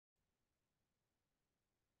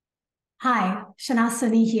Hi, Shehnaz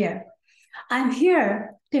Soni here. I'm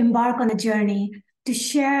here to embark on a journey to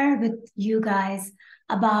share with you guys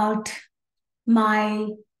about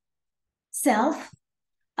myself,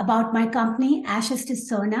 about my company, Ashes to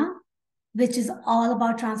Sona, which is all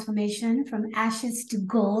about transformation from ashes to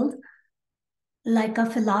gold, like a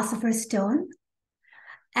philosopher's stone.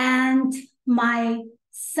 And my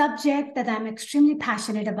subject that I'm extremely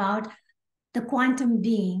passionate about, the quantum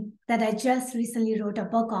being, that I just recently wrote a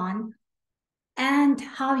book on, and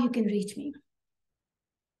how you can reach me.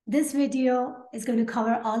 This video is going to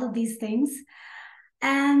cover all of these things.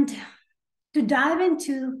 And to dive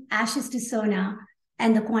into Ashes to Sona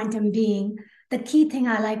and the quantum being, the key thing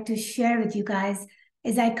I like to share with you guys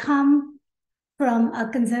is I come from a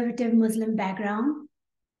conservative Muslim background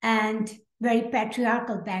and very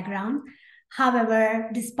patriarchal background. However,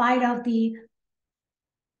 despite of the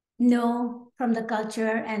no from the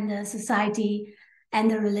culture and the society and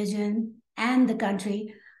the religion and the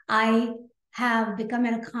country, I have become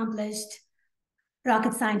an accomplished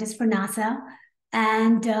rocket scientist for NASA.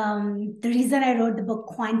 And the reason I wrote the book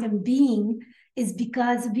Quantum Being is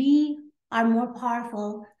because we are more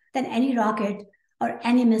powerful than any rocket or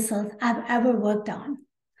any missile I've ever worked on.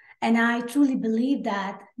 And I truly believe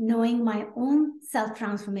that, knowing my own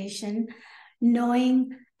self-transformation,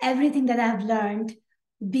 knowing everything that I've learned,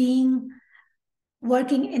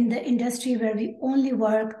 working in the industry where we only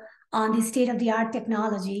work on the state-of-the-art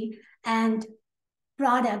technology and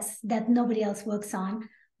products that nobody else works on.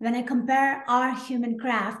 When I compare our human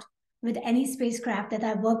craft with any spacecraft that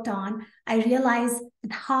I've worked on, I realize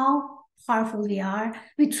how powerful we are.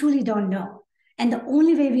 We truly don't know. And the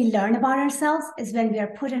only way we learn about ourselves is when we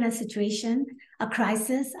are put in a situation, a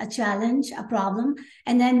crisis, a challenge, a problem,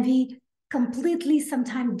 and then we completely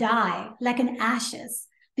sometimes die like an ashes.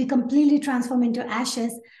 We completely transform into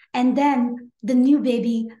ashes, and then the new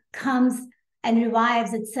baby comes and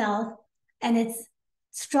revives itself, and it's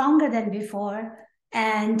stronger than before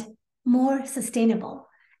and more sustainable.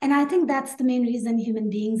 And I think that's the main reason human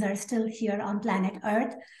beings are still here on planet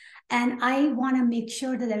Earth. And I want to make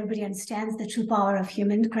sure that everybody understands the true power of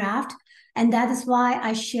human craft. And that is why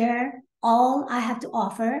I share all I have to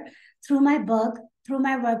offer through my book, through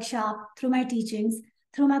my workshop, through my teachings,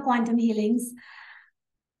 through my quantum healings,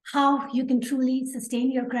 how you can truly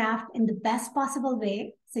sustain your craft in the best possible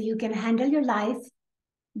way so you can handle your life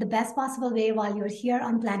the best possible way while you're here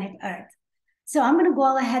on planet Earth. So I'm going to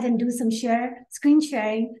go ahead and do some screen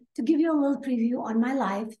sharing to give you a little preview on my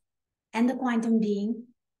life and the quantum being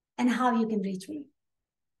and how you can reach me.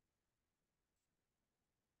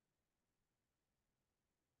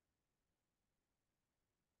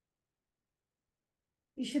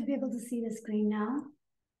 You should be able to see the screen now.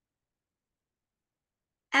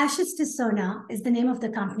 Ashes to Sona is the name of the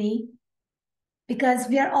company because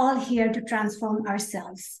we are all here to transform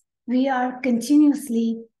ourselves. We are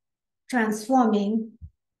continuously transforming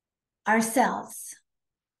ourselves,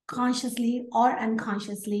 consciously or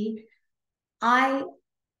unconsciously. I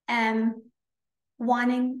am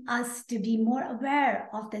wanting us to be more aware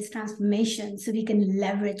of this transformation so we can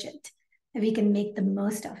leverage it, and we can make the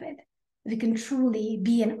most of it. We can truly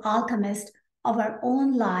be an alchemist of our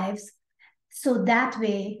own lives, so that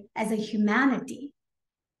way, as a humanity,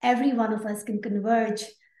 every one of us can converge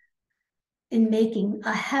in making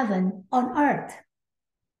a heaven on earth.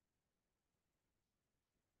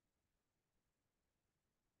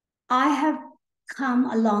 I have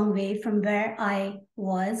come a long way from where I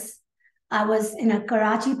was. I was in a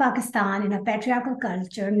Karachi, Pakistan, in a patriarchal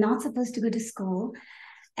culture, not supposed to go to school.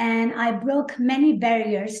 And I broke many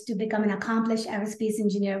barriers to become an accomplished aerospace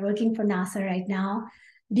engineer working for NASA right now,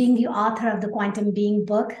 being the author of the Quantum Being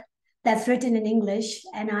book that's written in English.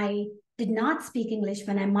 And I did not speak English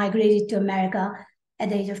when I migrated to America at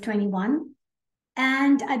the age of 21.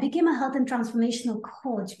 And I became a health and transformational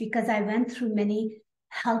coach because I went through many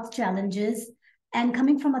health challenges. And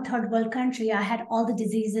coming from a third world country, I had all the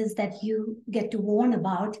diseases that you get to warn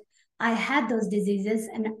about. I had those diseases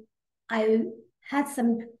and I had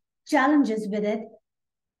some challenges with it,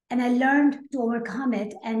 and I learned to overcome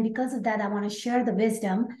it. And because of that, I want to share the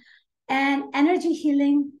wisdom. And energy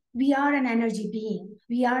healing, we are an energy being.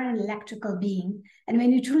 We are an electrical being. And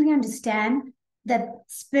when you truly understand that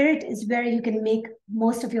spirit is where you can make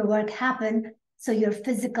most of your work happen, so your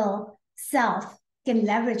physical self can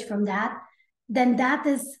leverage from that, then that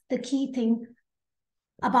is the key thing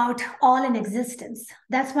about all in existence.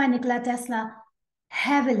 That's why Nikola Tesla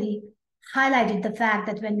heavily highlighted the fact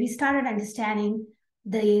that when we started understanding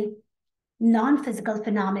the non-physical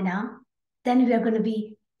phenomena, then we are going to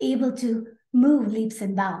be able to move leaps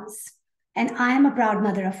and bounds. And I am a proud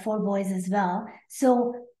mother of 4 boys as well.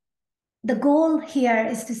 So the goal here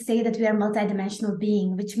is to say that we are multidimensional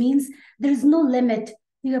being, which means there is no limit to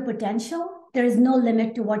your potential. There is no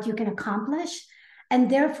limit to what you can accomplish. And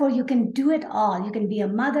therefore, you can do it all. You can be a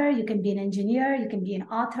mother, you can be an engineer, you can be an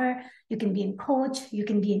author, you can be a coach, you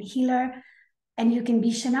can be a healer, and you can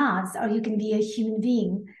be Shehnaz, or you can be a human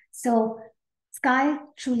being. So sky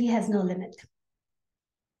truly has no limit.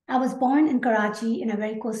 I was born in Karachi in a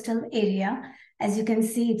very coastal area. As you can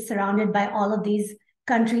see, it's surrounded by all of these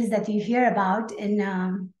countries that you hear about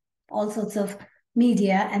in all sorts of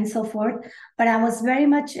media and so forth. But I was very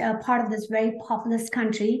much a part of this very populous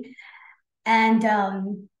country. And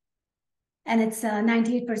it's a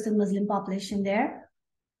 98% Muslim population there.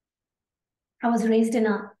 I was raised in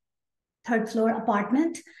a third floor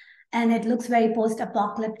apartment, and it looks very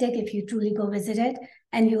post-apocalyptic if you truly go visit it.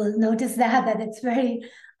 And you will notice that it's very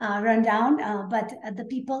run down, but the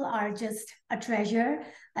people are just a treasure.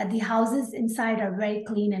 The houses inside are very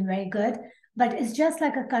clean and very good, but it's just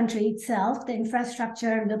like a country itself. The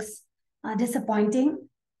infrastructure looks disappointing,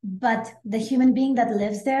 but the human being that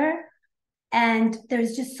lives there, and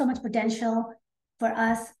there's just so much potential for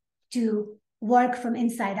us to work from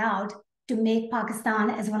inside out to make Pakistan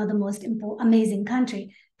as one of the most amazing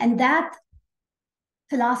country. And that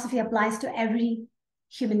philosophy applies to every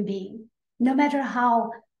human being. No matter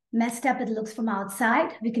how messed up it looks from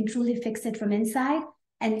outside, we can truly fix it from inside,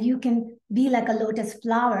 and you can be like a lotus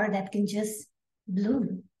flower that can just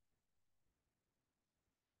bloom.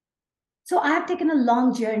 So I have taken a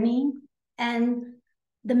long journey, and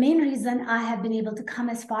the main reason I have been able to come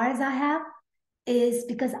as far as I have is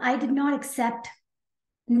because I did not accept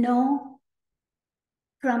no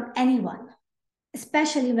from anyone,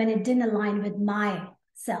 especially when it didn't align with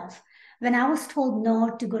myself. When I was told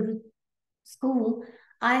no to go to school,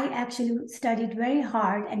 I actually studied very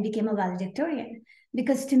hard and became a valedictorian,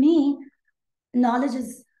 because to me, knowledge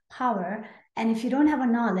is power. And if you don't have a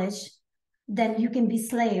knowledge, then you can be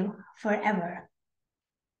slave forever.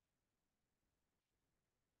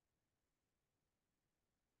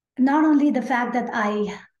 Not only the fact that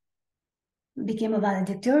I became a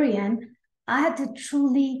valedictorian, I had to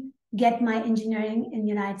truly get my engineering in the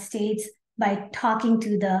United States by talking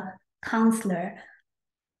to the counselor,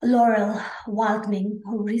 Laurel Waltman,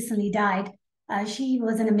 who recently died. She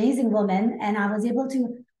was an amazing woman, and I was able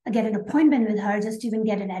to get an appointment with her just to even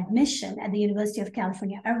get an admission at the University of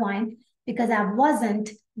California, Irvine, because I wasn't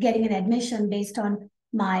getting an admission based on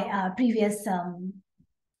my previous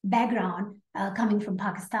background coming from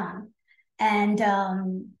Pakistan. And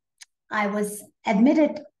I was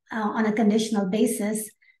admitted on a conditional basis,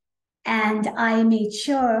 and I made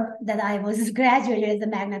sure that I was graduated as a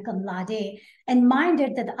magna cum laude, and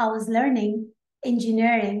minded that I was learning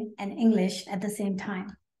engineering and English at the same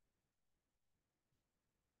time.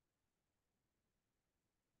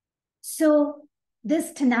 So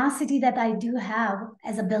this tenacity that I do have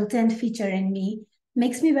as a built-in feature in me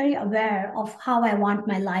makes me very aware of how I want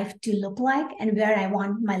my life to look like and where I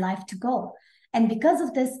want my life to go. And because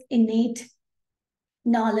of this innate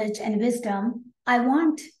knowledge and wisdom, I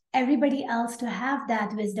want everybody else to have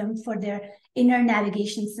that wisdom for their inner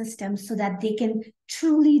navigation system, so that they can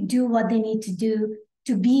truly do what they need to do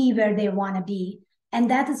to be where they want to be.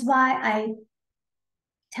 And that is why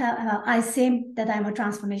I say that I'm a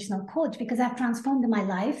transformational coach, because I've transformed my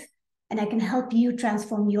life and I can help you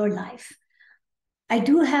transform your life. I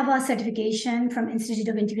do have a certification from Institute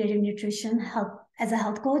of Integrative Nutrition as a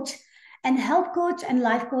health coach. And health coach and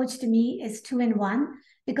life coach to me is 2 in 1,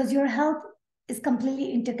 because your health is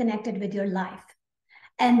completely interconnected with your life.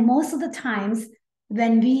 And most of the times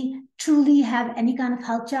when we truly have any kind of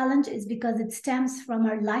health challenge is because it stems from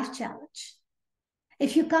our life challenge.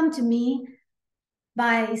 If you come to me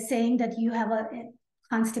by saying that you have a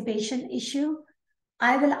constipation issue,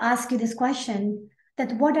 I will ask you this question,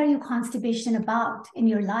 that what are you constipation about in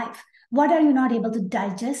your life? What are you not able to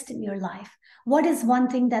digest in your life? What is one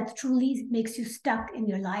thing that truly makes you stuck in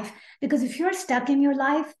your life? Because if you're stuck in your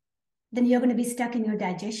life, then you're going to be stuck in your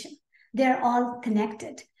digestion. They're all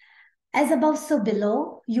connected. As above, so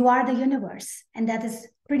below, you are the universe. And that is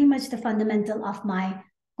pretty much the fundamental of my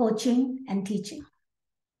coaching and teaching.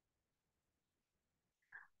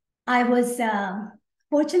 I was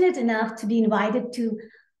fortunate enough to be invited to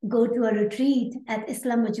go to a retreat at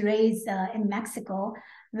Islam Mujrez in Mexico,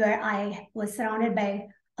 where I was surrounded by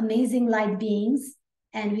amazing light beings,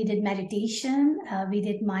 and we did meditation. We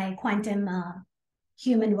did my quantum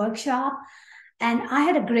human workshop, and I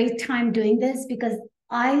had a great time doing this, because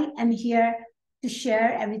I am here to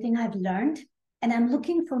share everything I've learned, and I'm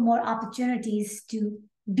looking for more opportunities to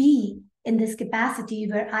be in this capacity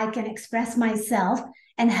where I can express myself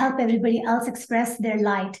and help everybody else express their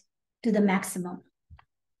light to the maximum.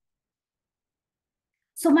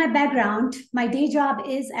 So my background, my day job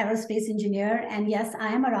is aerospace engineer. And yes, I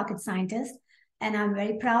am a rocket scientist. And I'm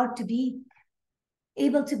very proud to be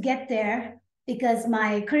able to get there because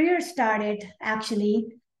my career started actually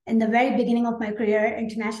in the very beginning of my career.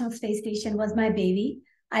 International Space Station was my baby.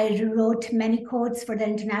 I wrote many codes for the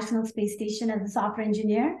International Space Station as a software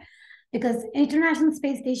engineer because International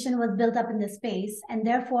Space Station was built up in the space. And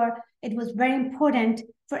therefore, it was very important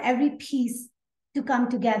for every piece to come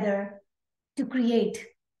together to create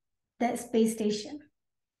the space station.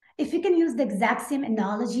 If we can use the exact same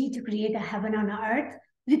analogy to create a heaven on earth,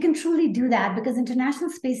 we can truly do that because International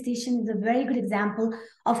Space Station is a very good example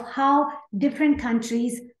of how different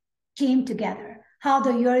countries came together, how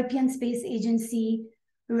the European Space Agency,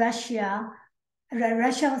 Russia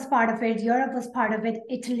was part of it, Europe was part of it,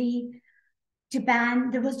 Italy, Japan,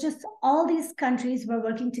 there was just all these countries were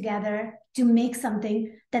working together to make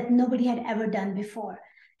something that nobody had ever done before.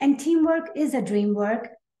 And teamwork is a dream work.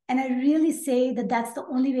 And I really say that that's the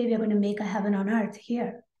only way we're going to make a heaven on earth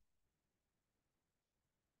here.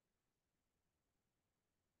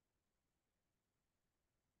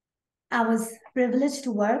 I was privileged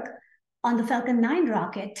to work on the Falcon 9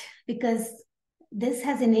 rocket because this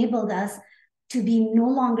has enabled us to be no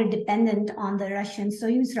longer dependent on the Russian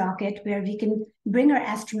Soyuz rocket, where we can bring our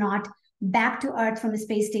astronaut back to Earth from the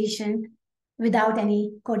space station without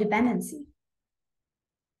any codependency.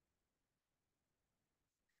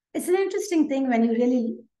 It's an interesting thing when you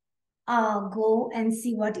really go and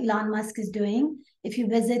see what Elon Musk is doing. If you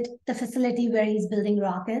visit the facility where he's building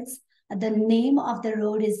rockets, the name of the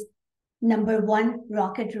road is #1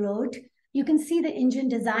 Rocket Road. You can see the engine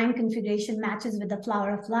design configuration matches with the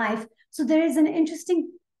flower of life. So there is an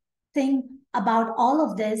interesting thing about all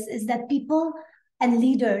of this is that people and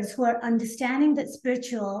leaders who are understanding the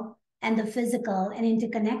spiritual and the physical and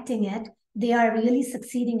interconnecting it, they are really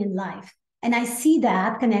succeeding in life. And I see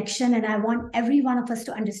that connection, and I want every one of us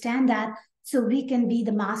to understand that so we can be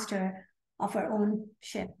the master of our own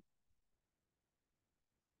ship.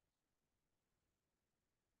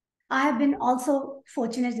 I have been also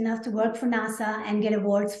fortunate enough to work for NASA and get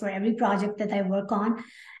awards for every project that I work on.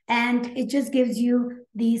 And it just gives you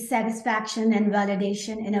the satisfaction and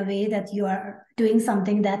validation in a way that you are doing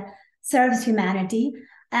something that serves humanity.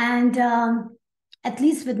 And at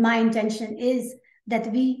least with my intention is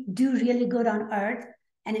that we do really good on Earth.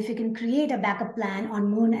 And if we can create a backup plan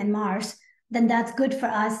on Moon and Mars, then that's good for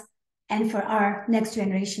us and for our next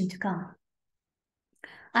generation to come.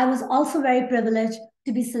 I was also very privileged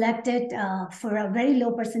to be selected for a very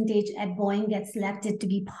low percentage at Boeing, get selected to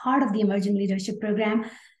be part of the Emerging Leadership Program,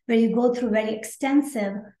 where you go through very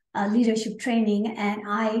extensive leadership training. And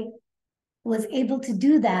I was able to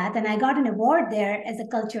do that. And I got an award there as a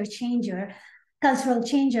cultural changer.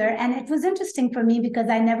 And it was interesting for me because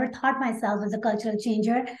I never thought myself as a cultural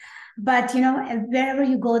changer. But, you know, wherever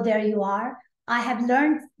you go, there you are. I have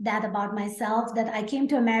learned that about myself, that I came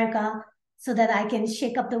to America so that I can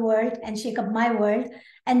shake up the world and shake up my world.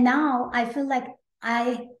 And now I feel like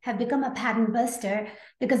I have become a pattern buster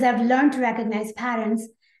because I've learned to recognize patterns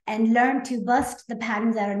and learn to bust the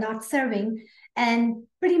patterns that are not serving. And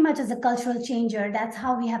pretty much as a cultural changer, that's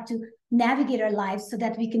how we have to navigate our lives so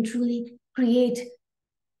that we can truly create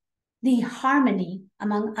the harmony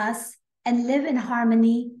among us and live in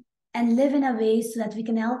harmony and live in a way so that we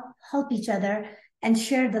can help each other and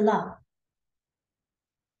share the love.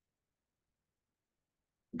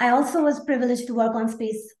 I also was privileged to work on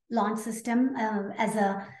Space Launch System as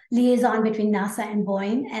a liaison between NASA and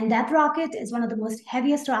Boeing. And that rocket is one of the most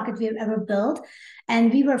heaviest rockets we've ever built.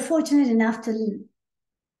 And we were fortunate enough to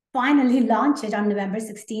finally launch it on November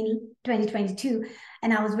 16, 2022.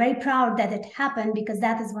 And I was very proud that it happened because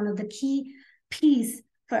that is one of the key pieces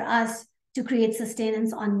for us to create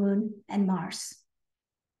sustenance on Moon and Mars.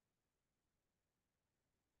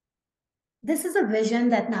 This is a vision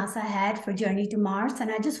that NASA had for Journey to Mars. And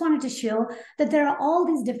I just wanted to show that there are all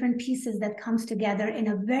these different pieces that comes together in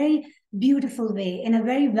a very beautiful way, in a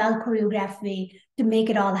very well choreographed way to make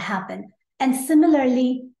it all happen. And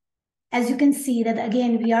similarly, as you can see that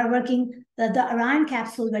again, we are working the Orion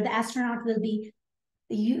capsule where the astronaut will be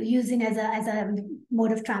using as a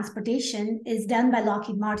mode of transportation is done by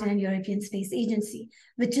Lockheed Martin and European Space Agency,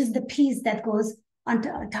 which is the piece that goes on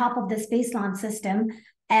top of the Space Launch System.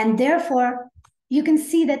 And therefore, you can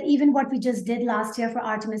see that even what we just did last year for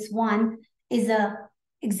Artemis 1 is an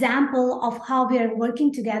example of how we are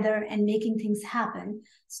working together and making things happen.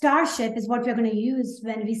 Starship is what we're going to use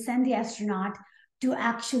when we send the astronaut to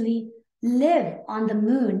actually live on the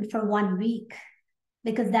moon for 1 week,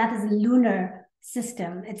 because that is lunar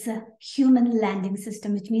system. It's a human landing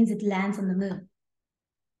system, which means it lands on the moon.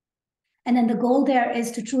 And then the goal there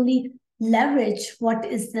is to truly leverage what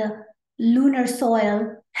is the lunar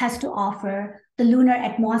soil has to offer, the lunar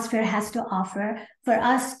atmosphere has to offer, for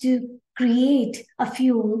us to create a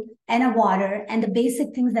fuel and a water and the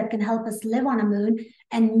basic things that can help us live on a moon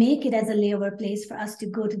and make it as a layover place for us to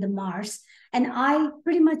go to the Mars. And I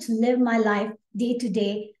pretty much live my life day to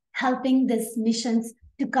day, helping these missions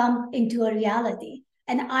to come into a reality.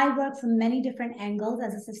 And I work from many different angles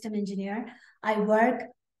as a system engineer. I work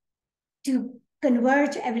to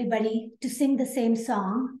converge everybody to sing the same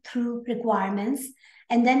song through requirements.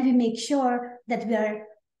 And then we make sure that we are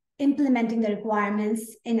implementing the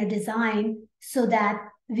requirements in a design so that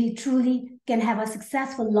we truly can have a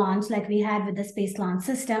successful launch like we had with the Space Launch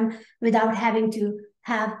System without having to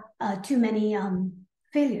have too many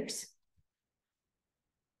failures.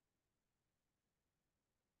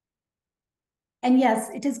 And yes,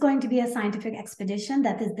 it is going to be a scientific expedition.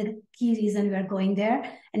 That is the key reason we are going there.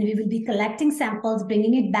 And we will be collecting samples,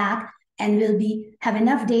 bringing it back, and we'll have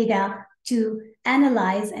enough data to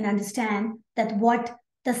analyze and understand that what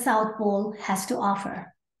the South Pole has to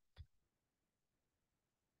offer.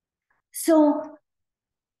 So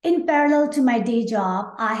in parallel to my day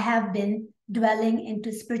job, I have been dwelling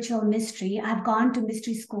into spiritual mystery. I've gone to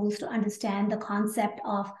mystery schools to understand the concept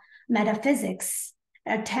of metaphysics,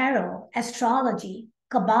 tarot, astrology,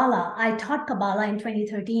 Kabbalah. I taught Kabbalah in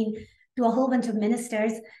 2013 to a whole bunch of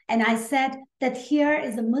ministers. And I said that here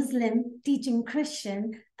is a Muslim teaching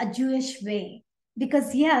Christian a Jewish way.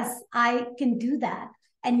 Because yes, I can do that.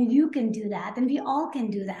 And you can do that. And we all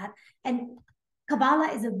can do that. And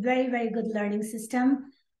Kabbalah is a very, very good learning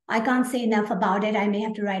system. I can't say enough about it. I may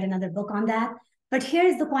have to write another book on that. But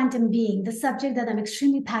here's the quantum being, the subject that I'm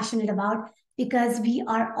extremely passionate about, because we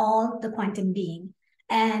are all the quantum being.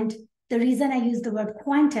 And the reason I use the word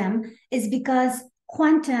quantum is because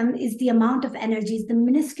quantum is the amount of energy, is the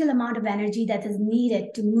minuscule amount of energy that is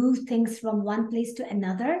needed to move things from one place to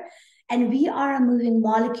another. And we are a moving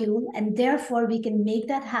molecule, and therefore we can make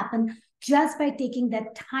that happen just by taking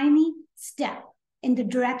that tiny step in the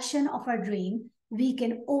direction of our dream. We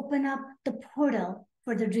can open up the portal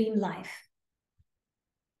for the dream life.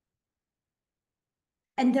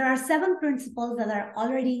 And there are 7 principles that are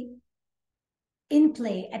already in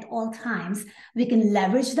play at all times. We can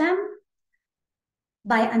leverage them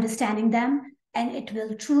by understanding them, and it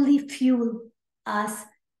will truly fuel us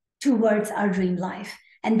towards our dream life.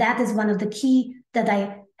 And that is one of the key that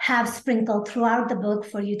I have sprinkled throughout the book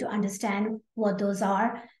for you to understand what those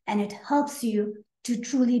are. And it helps you to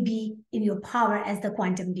truly be in your power as the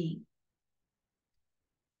quantum being.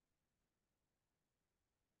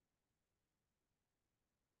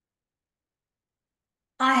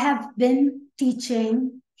 I have been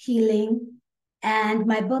teaching healing, and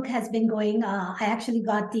my book has been going, I actually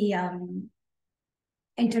got the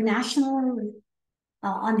international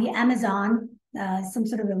on the Amazon, some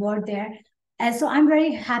sort of reward there. And so I'm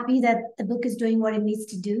very happy that the book is doing what it needs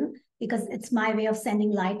to do, because it's my way of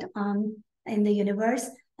sending light in the universe.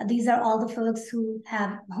 These are all the folks who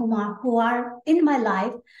are in my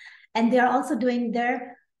life, and they're also doing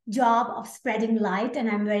their job of spreading light. And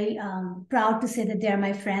I'm very proud to say that they're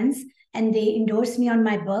my friends, and they endorse me on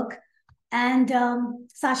my book. And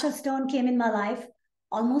Sasha Stone came in my life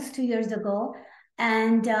almost 2 years ago,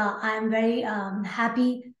 and I'm very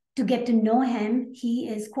happy to get to know him. He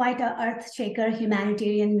is quite an earth shaker,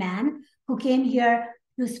 humanitarian man who came here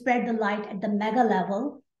to spread the light at the mega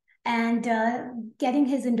level. And getting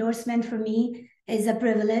his endorsement for me is a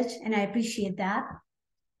privilege, and I appreciate that.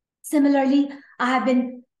 Similarly, I have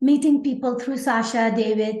been meeting people through Sasha,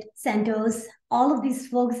 David, Santos. All of these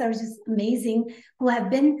folks are just amazing, who have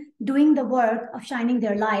been doing the work of shining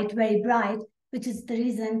their light very bright, which is the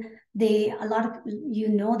reason a lot of you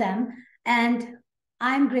know them. And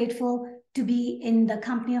I'm grateful to be in the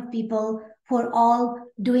company of people who are all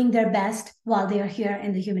doing their best while they are here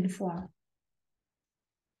in the human form.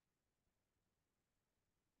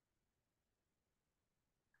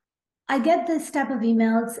 I get this type of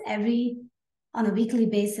emails on a weekly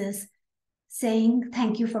basis saying,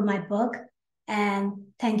 thank you for my book and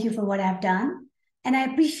thank you for what I've done. And I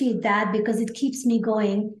appreciate that, because it keeps me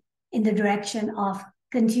going in the direction of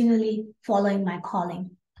continually following my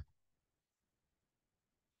calling.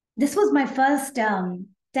 This was my first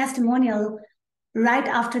testimonial right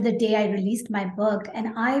after the day I released my book.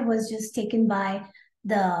 And I was just taken by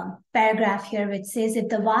the paragraph here, which says, if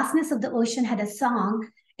the vastness of the ocean had a song,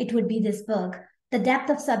 it would be this book. The depth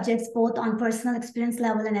of subjects, both on personal experience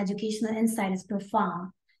level and educational insight, is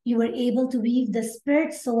profound. You were able to weave the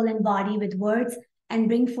spirit, soul, and body with words and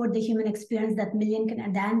bring forth the human experience that million can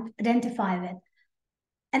identify with.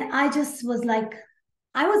 And I just was like,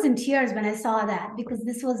 I was in tears when I saw that, because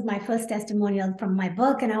this was my first testimonial from my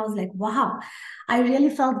book. And I was like, wow, I really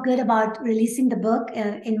felt good about releasing the book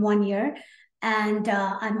in 1 year. And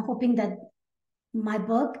I'm hoping that my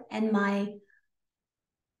book and my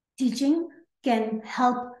teaching can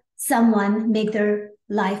help someone make their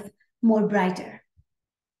life more brighter.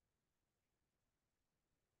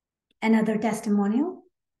 Another testimonial.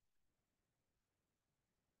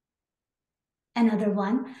 Another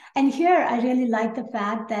one. And here I really like the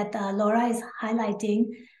fact that Laura is highlighting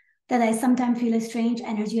that I sometimes feel a strange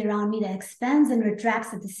energy around me that expands and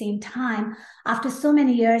retracts at the same time. After so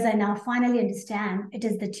many years, I now finally understand it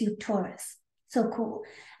is the tube torus. So cool.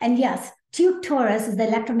 And yes, tube torus is the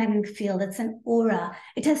electromagnetic field. It's an aura.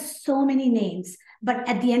 It has so many names, but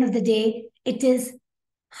at the end of the day, it is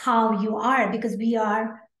how you are, because we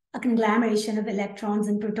are a conglomeration of electrons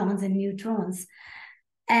and protons and neutrons.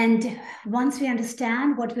 And once we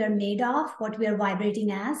understand what we are made of, what we are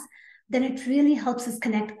vibrating as, then it really helps us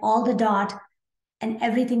connect all the dots and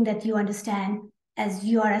everything that you understand as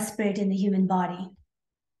you are a spirit in the human body.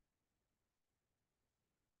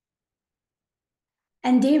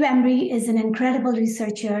 And Dave Emery is an incredible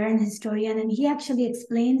researcher and historian, and he actually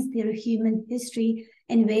explains their human history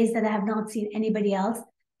in ways that I have not seen anybody else.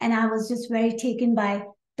 And I was just very taken by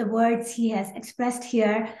the words he has expressed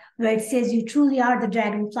here, where it says, "You truly are the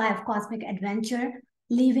dragonfly of cosmic adventure,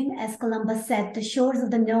 leaving, as Columbus said, the shores of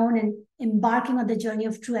the known and embarking on the journey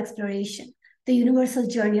of true exploration, the universal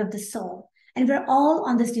journey of the soul." And we're all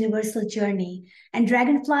on this universal journey. And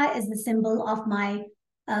dragonfly is the symbol of my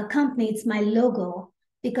company. It's my logo,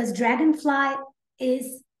 because dragonfly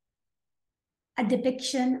is a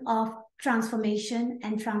depiction of transformation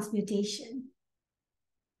and transmutation.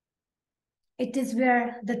 It is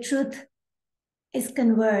where the truth is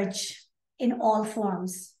converged in all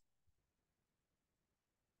forms.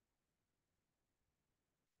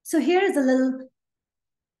 So here is a little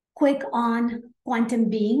quick on quantum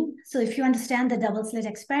being. So if you understand the double slit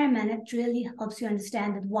experiment, it really helps you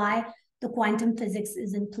understand that why the quantum physics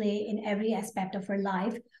is in play in every aspect of our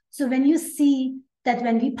life. So when you see that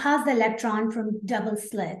when we pass the electron from double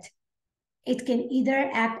slit, it can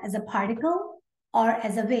either act as a particle or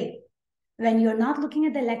as a wave. When you're not looking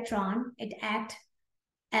at the electron, it acts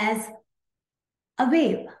as a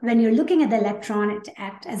wave. When you're looking at the electron, it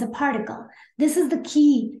acts as a particle. This is the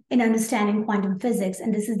key in understanding quantum physics,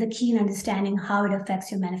 and this is the key in understanding how it affects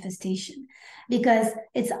your manifestation. Because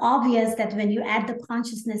it's obvious that when you add the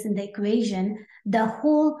consciousness in the equation, the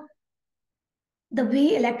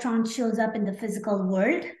way electron shows up in the physical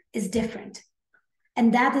world is different.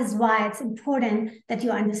 And that is why it's important that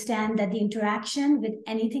you understand that the interaction with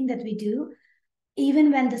anything that we do,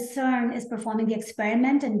 even when the CERN is performing the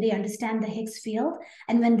experiment and they understand the Higgs field,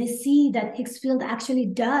 and when they see that Higgs field actually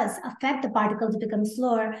does affect the particles to become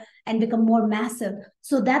slower and become more massive.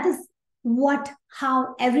 So that is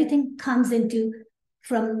how everything comes into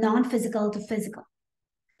from non-physical to physical.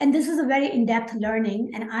 And this is a very in-depth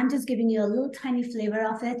learning, and I'm just giving you a little tiny flavor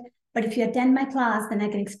of it. But if you attend my class, then I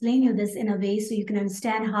can explain you this in a way so you can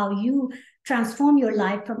understand how you transform your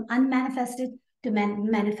life from unmanifested to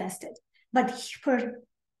manifested. But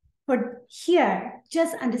for here,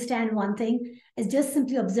 just understand one thing, is just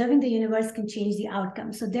simply observing the universe can change the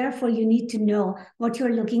outcome. So therefore, you need to know what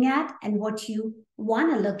you're looking at and what you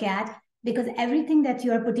want to look at, because everything that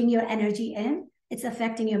you are putting your energy in, it's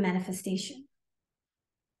affecting your manifestation.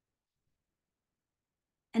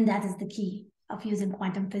 And that is the key of using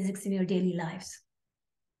quantum physics in your daily lives.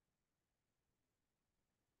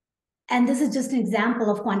 And this is just an example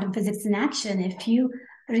of quantum physics in action. If you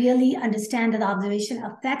really understand that observation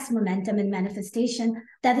affects momentum and manifestation,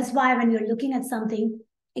 that is why when you're looking at something,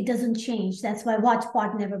 it doesn't change. That's why watch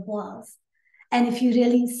pot never boils. And if you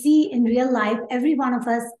really see in real life, every one of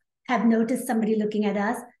us have noticed somebody looking at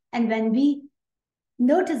us. And when we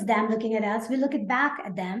notice them looking at us, we look back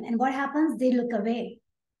at them. And what happens? They look away.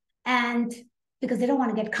 And because they don't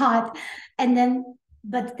want to get caught.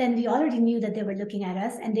 But then we already knew that they were looking at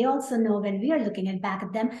us, and they also know when we are looking back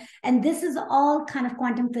at them. And this is all kind of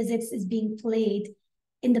quantum physics is being played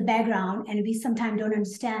in the background, and we sometimes don't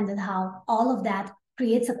understand that how all of that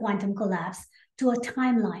creates a quantum collapse to a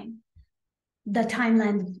timeline, the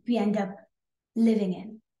timeline that we end up living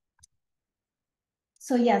in.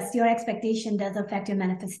 So yes, your expectation does affect your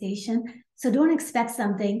manifestation. So don't expect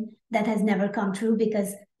something that has never come true,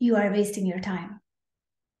 because you are wasting your time.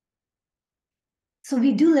 So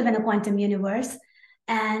we do live in a quantum universe,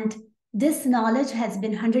 and this knowledge has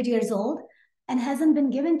been 100 years old and hasn't been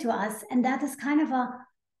given to us. And that is kind of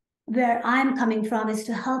where I'm coming from is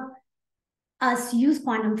to help us use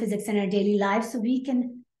quantum physics in our daily lives so we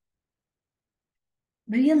can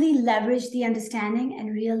really leverage the understanding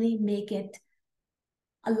and really make it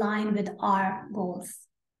align with our goals.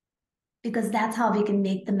 Because that's how we can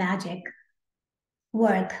make the magic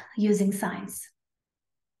work using science.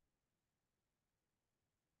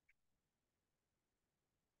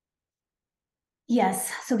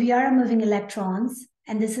 Yes, so we are moving electrons,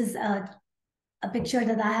 and this is a picture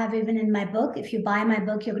that I have even in my book. If you buy my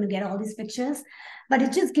book, you're going to get all these pictures, but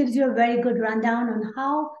it just gives you a very good rundown on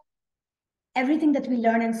how everything that we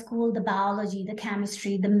learn in school, the biology, the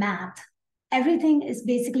chemistry, the math, everything is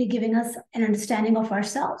basically giving us an understanding of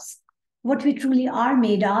ourselves, what we truly are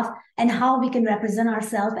made of, and how we can represent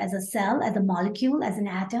ourselves as a cell, as a molecule, as an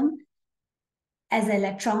atom, as an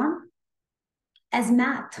electron, as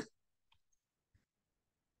math.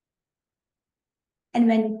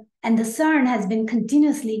 And the CERN has been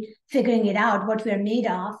continuously figuring it out, what we're made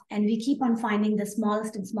of, and we keep on finding the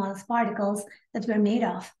smallest and smallest particles that we're made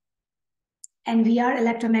of. And we are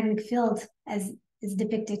electromagnetic fields, as is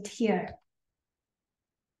depicted here.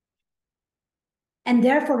 And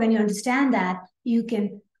therefore, when you understand that, you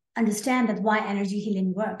can understand that why energy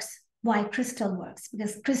healing works, why crystal works,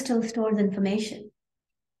 because crystal stores information.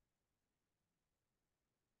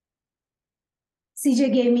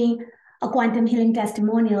 CJ gave me a quantum healing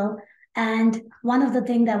testimonial, and one of the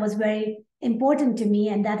things that was very important to me,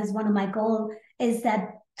 and that is one of my goals, is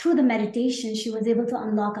that through the meditation, she was able to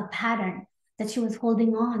unlock a pattern that she was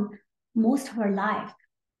holding on most of her life.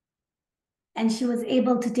 And she was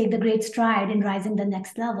able to take the great stride in rising the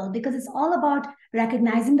next level, because it's all about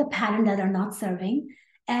recognizing the pattern that are not serving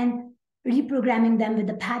and reprogramming them with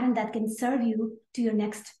the pattern that can serve you to your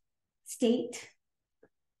next state.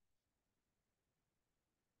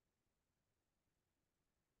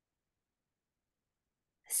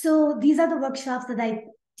 So these are the workshops that I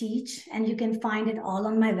teach, and you can find it all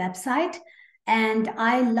on my website. And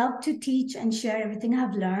I love to teach and share everything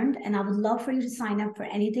I've learned. And I would love for you to sign up for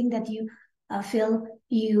anything that you feel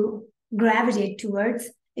you gravitate towards.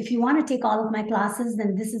 If you want to take all of my classes,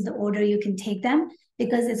 then this is the order you can take them,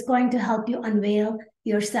 because it's going to help you unveil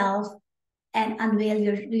yourself and unveil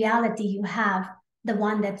your reality you have, the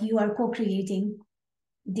one that you are co-creating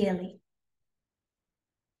daily.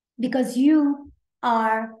 Because you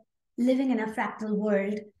are living in a fractal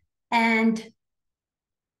world, and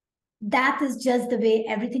that is just the way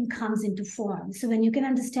everything comes into form. So when you can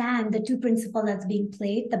understand the two principles that's being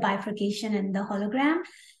played, the bifurcation and the hologram,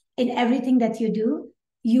 in everything that you do,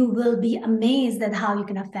 you will be amazed at how you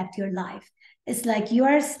can affect your life. It's like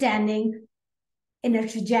you're standing in a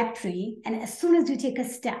trajectory, and as soon as you take a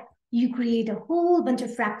step, you create a whole bunch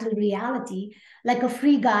of fractal reality, like a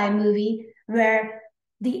Free Guy movie, where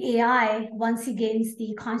the AI, once he gains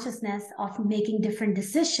the consciousness of making different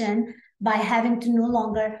decisions by having to no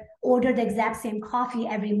longer order the exact same coffee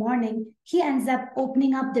every morning, he ends up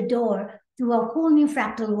opening up the door to a whole new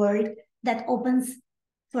fractal world that opens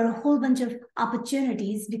for a whole bunch of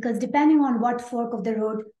opportunities, because depending on what fork of the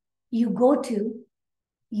road you go to,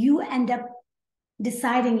 you end up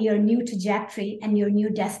deciding your new trajectory and your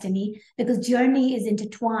new destiny, because journey is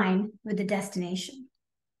intertwined with the destination.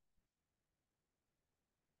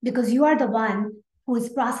 Because you are the one who is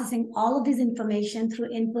processing all of this information through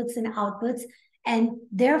inputs and outputs, and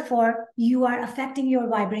therefore you are affecting your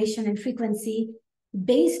vibration and frequency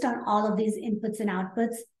based on all of these inputs and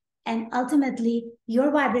outputs, and ultimately your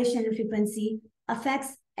vibration and frequency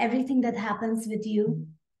affects everything that happens with you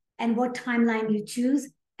and what timeline you choose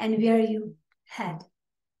and where you head.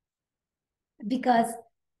 Because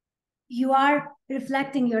you are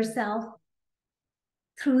reflecting yourself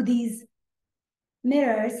through these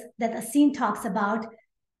mirrors that Asim talks about,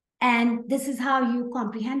 and this is how you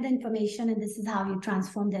comprehend the information, and this is how you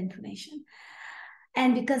transform the information.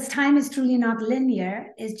 And because time is truly not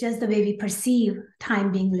linear, it's just the way we perceive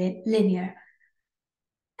time being linear.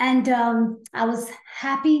 And I was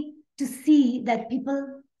happy to see that people's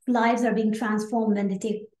lives are being transformed when they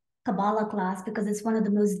take Kabbalah class, because it's one of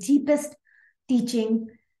the most deepest teaching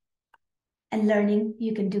and learning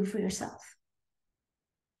you can do for yourself.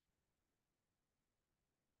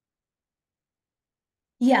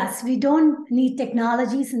 Yes, we don't need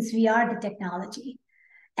technology, since we are the technology.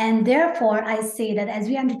 And therefore, I say that as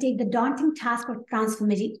we undertake the daunting task of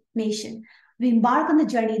transformation, we embark on the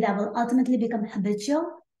journey that will ultimately become habitual,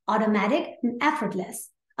 automatic, and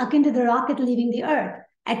effortless, akin to the rocket leaving the Earth.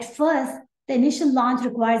 At first, the initial launch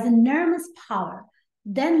requires enormous power,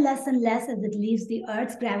 then less and less as it leaves the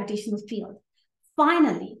Earth's gravitational field.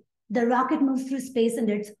 Finally, the rocket moves through space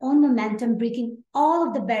under its own momentum, breaking all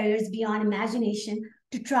of the barriers beyond imagination,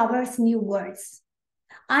 to traverse new worlds.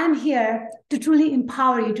 I'm here to truly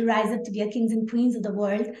empower you to rise up to be a kings and queens of the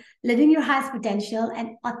world, living your highest potential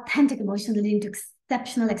and authentic emotion leading to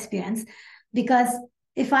exceptional experience. Because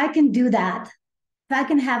if I can do that, if I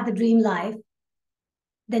can have the dream life,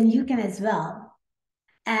 then you can as well.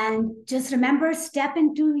 And just remember, step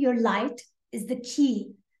into your light is the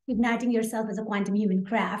key to igniting yourself as a quantum human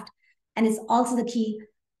craft. And it's also the key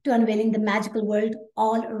to unveiling the magical world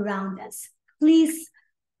all around us. Please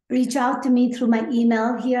reach out to me through my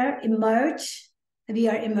email here, emerge. We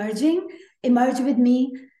are emerging. Emerge with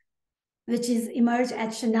me, which is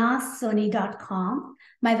emerge@shehnazsoni.com.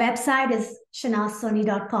 My website is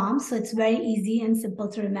shehnazsoni.com, so it's very easy and simple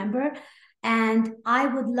to remember. And I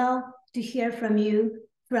would love to hear from you,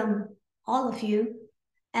 from all of you,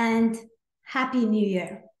 and Happy New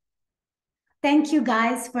Year. Thank you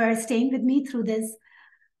guys for staying with me through this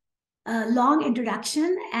long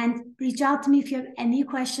introduction, and reach out to me if you have any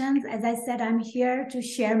questions. As I said, I'm here to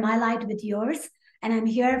share my light with yours, and I'm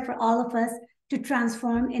here for all of us to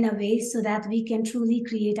transform in a way so that we can truly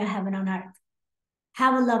create a heaven on earth.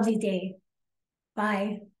 Have a lovely day.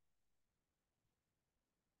 Bye.